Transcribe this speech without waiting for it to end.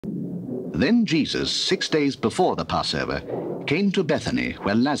Then Jesus, 6 days before the Passover, came to Bethany,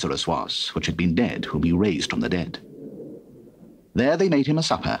 where Lazarus was, which had been dead, whom he raised from the dead. There they made him a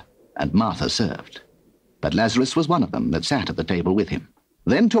supper, and Martha served. But Lazarus was one of them that sat at the table with him.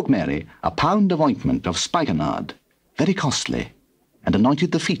 Then took Mary a pound of ointment of spikenard, very costly, and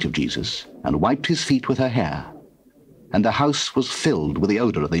anointed the feet of Jesus, and wiped his feet with her hair. And the house was filled with the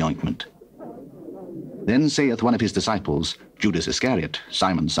odor of the ointment. Then saith one of his disciples, Judas Iscariot,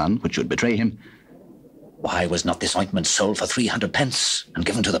 Simon's son, which should betray him, Why was not this ointment sold for 300 pence and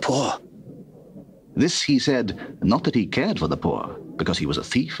given to the poor? This he said, not that he cared for the poor, because he was a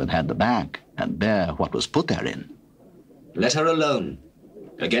thief and had the bag, and bare what was put therein. Let her alone.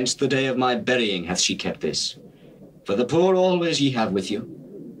 Against the day of my burying hath she kept this. For the poor always ye have with you,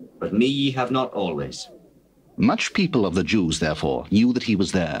 but me ye have not always. Much people of the Jews, therefore, knew that he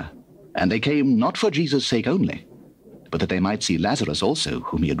was there, and they came not for Jesus' sake only, but that they might see Lazarus also,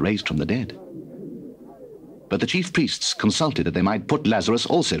 whom he had raised from the dead. But the chief priests consulted that they might put Lazarus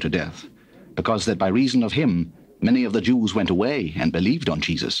also to death, because that by reason of him many of the Jews went away and believed on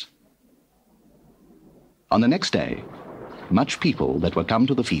Jesus. On the next day, much people that were come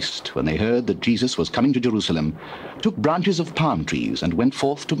to the feast, when they heard that Jesus was coming to Jerusalem, took branches of palm trees and went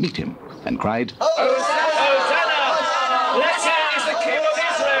forth to meet him, and cried, Blessed is the King of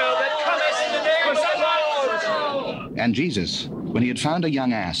Israel that cometh in the name of the Lord. And Jesus, when he had found a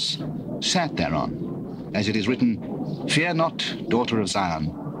young ass, sat thereon, as it is written, Fear not, daughter of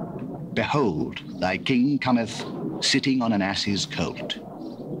Zion. Behold, thy king cometh, sitting on an ass's colt.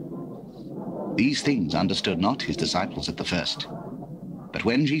 These things understood not his disciples at the first. But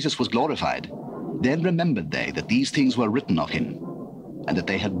when Jesus was glorified, then remembered they that these things were written of him, and that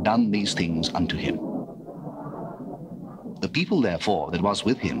they had done these things unto him. The people therefore that was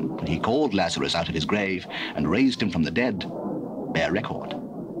with him, when he called Lazarus out of his grave, and raised him from the dead, bear record.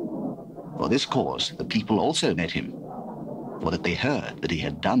 For this cause the people also met him, for that they heard that he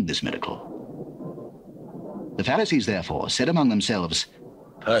had done this miracle. The Pharisees therefore said among themselves,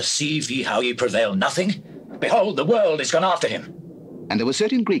 Perceive ye how ye prevail nothing? Behold, the world is gone after him. And there were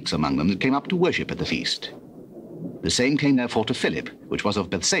certain Greeks among them that came up to worship at the feast. The same came therefore to Philip, which was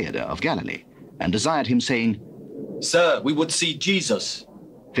of Bethsaida of Galilee, and desired him, saying, Sir, we would see Jesus.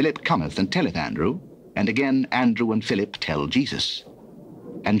 Philip cometh and telleth Andrew, and again Andrew and Philip tell Jesus.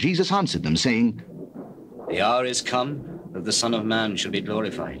 And Jesus answered them, saying, The hour is come that the Son of Man shall be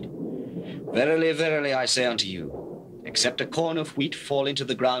glorified. Verily, verily, I say unto you, except a corn of wheat fall into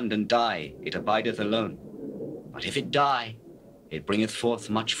the ground and die, it abideth alone. But if it die, it bringeth forth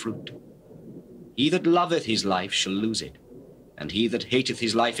much fruit. He that loveth his life shall lose it, and he that hateth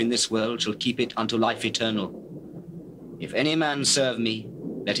his life in this world shall keep it unto life eternal. If any man serve me,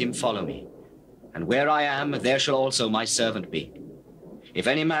 let him follow me, and where I am, there shall also my servant be. If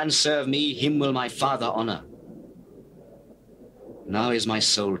any man serve me, him will my Father honor. Now is my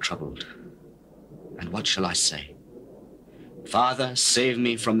soul troubled, and what shall I say? Father, save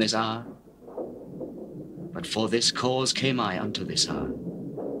me from this hour. But for this cause came I unto this hour.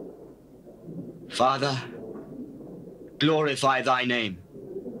 Father, glorify thy name.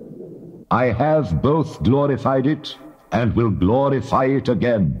 I have both glorified it and will glorify it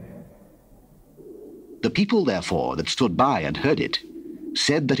again. The people therefore that stood by and heard it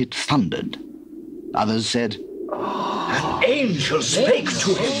said that it thundered. Others said, An angel spake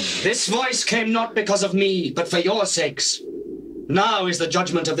to him. This voice came not because of me, but for your sakes. Now is the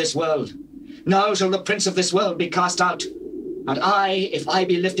judgment of this world. Now shall the prince of this world be cast out. And I, if I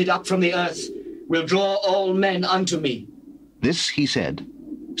be lifted up from the earth, will draw all men unto me. This he said,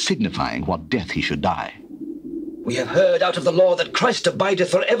 signifying what death he should die. We have heard out of the law that Christ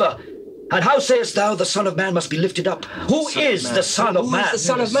abideth forever. And how sayest thou the Son of Man must be lifted up? Who is the Son of Man? Who is the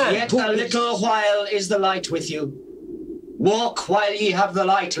Son of Man? Yet a little while is the light with you. Walk while ye have the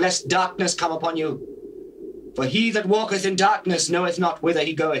light, lest darkness come upon you. For he that walketh in darkness knoweth not whither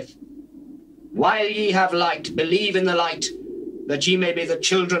he goeth. While ye have light, believe in the light, that ye may be the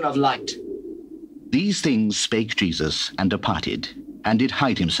children of light. These things spake Jesus, and departed, and did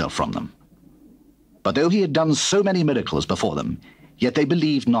hide himself from them. But though he had done so many miracles before them, yet they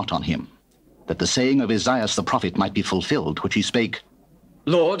believed not on him, that the saying of Isaiah the prophet might be fulfilled, which he spake,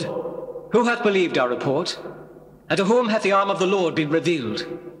 Lord, who hath believed our report? And to whom hath the arm of the Lord been revealed?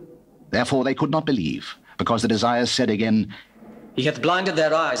 Therefore they could not believe, because that Isaiah said again, He hath blinded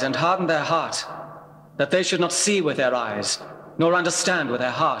their eyes and hardened their heart, that they should not see with their eyes, nor understand with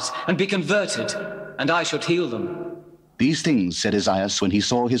their heart, and be converted, and I should heal them. These things said Isaiah when he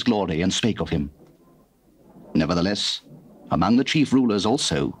saw his glory and spake of him. Nevertheless, among the chief rulers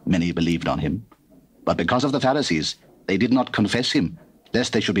also many believed on him. But because of the Pharisees, they did not confess him,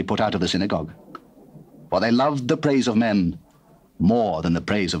 lest they should be put out of the synagogue. For they loved the praise of men more than the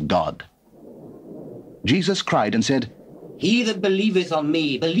praise of God. Jesus cried and said, He that believeth on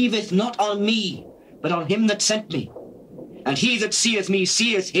me, believeth not on me, but on him that sent me. And he that seeth me,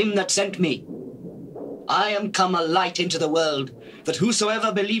 seeth him that sent me. I am come a light into the world, that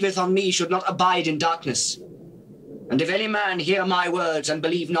whosoever believeth on me should not abide in darkness. And if any man hear my words and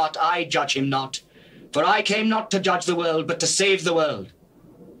believe not, I judge him not. For I came not to judge the world, but to save the world.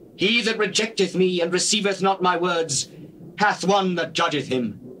 He that rejecteth me and receiveth not my words hath one that judgeth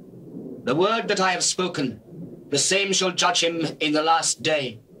him. The word that I have spoken, the same shall judge him in the last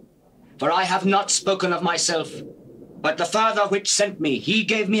day. For I have not spoken of myself, but the Father which sent me, he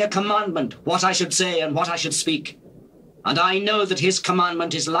gave me a commandment, what I should say and what I should speak. And I know that his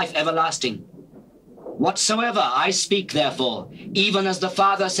commandment is life everlasting. Whatsoever I speak, therefore, even as the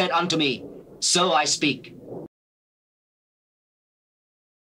Father said unto me, so I speak.